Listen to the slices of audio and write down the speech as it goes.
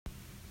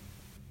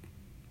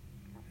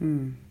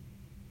Hmm,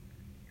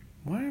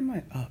 why am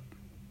I up?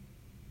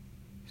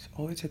 It's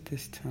always at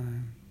this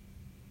time,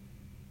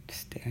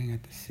 staring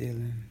at the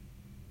ceiling,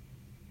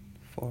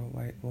 four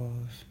white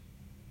walls,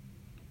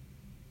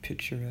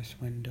 picturesque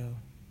window,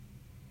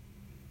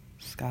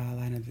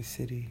 skyline of the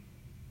city.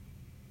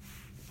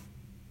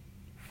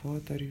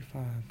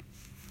 4:35.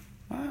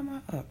 Why am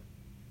I up?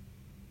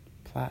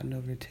 Plotting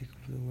over to take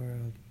over the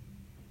world,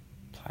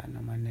 plotting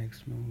on my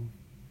next move,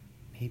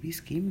 maybe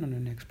scheming on the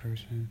next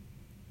person.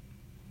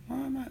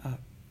 Why am I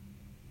up?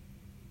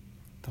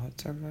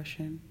 Thoughts are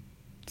rushing,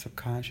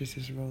 subconscious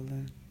is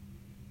rolling,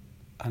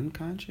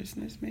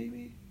 unconsciousness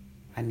maybe?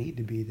 I need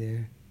to be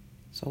there.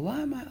 So why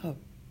am I up?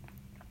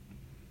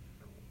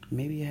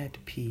 Maybe I had to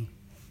pee.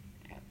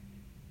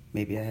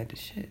 Maybe I had to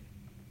shit.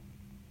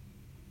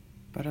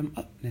 But I'm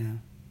up now,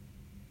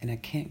 and I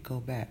can't go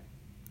back.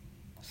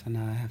 So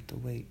now I have to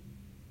wait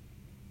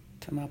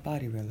till my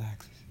body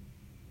relaxes.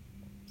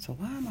 So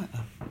why am I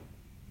up?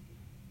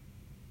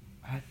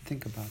 I had to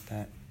think about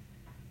that.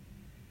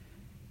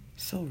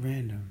 So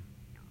random,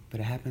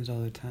 but it happens all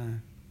the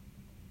time.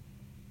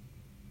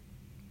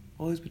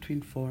 Always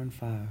between 4 and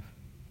 5.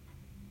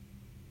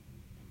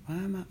 Why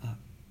am I up?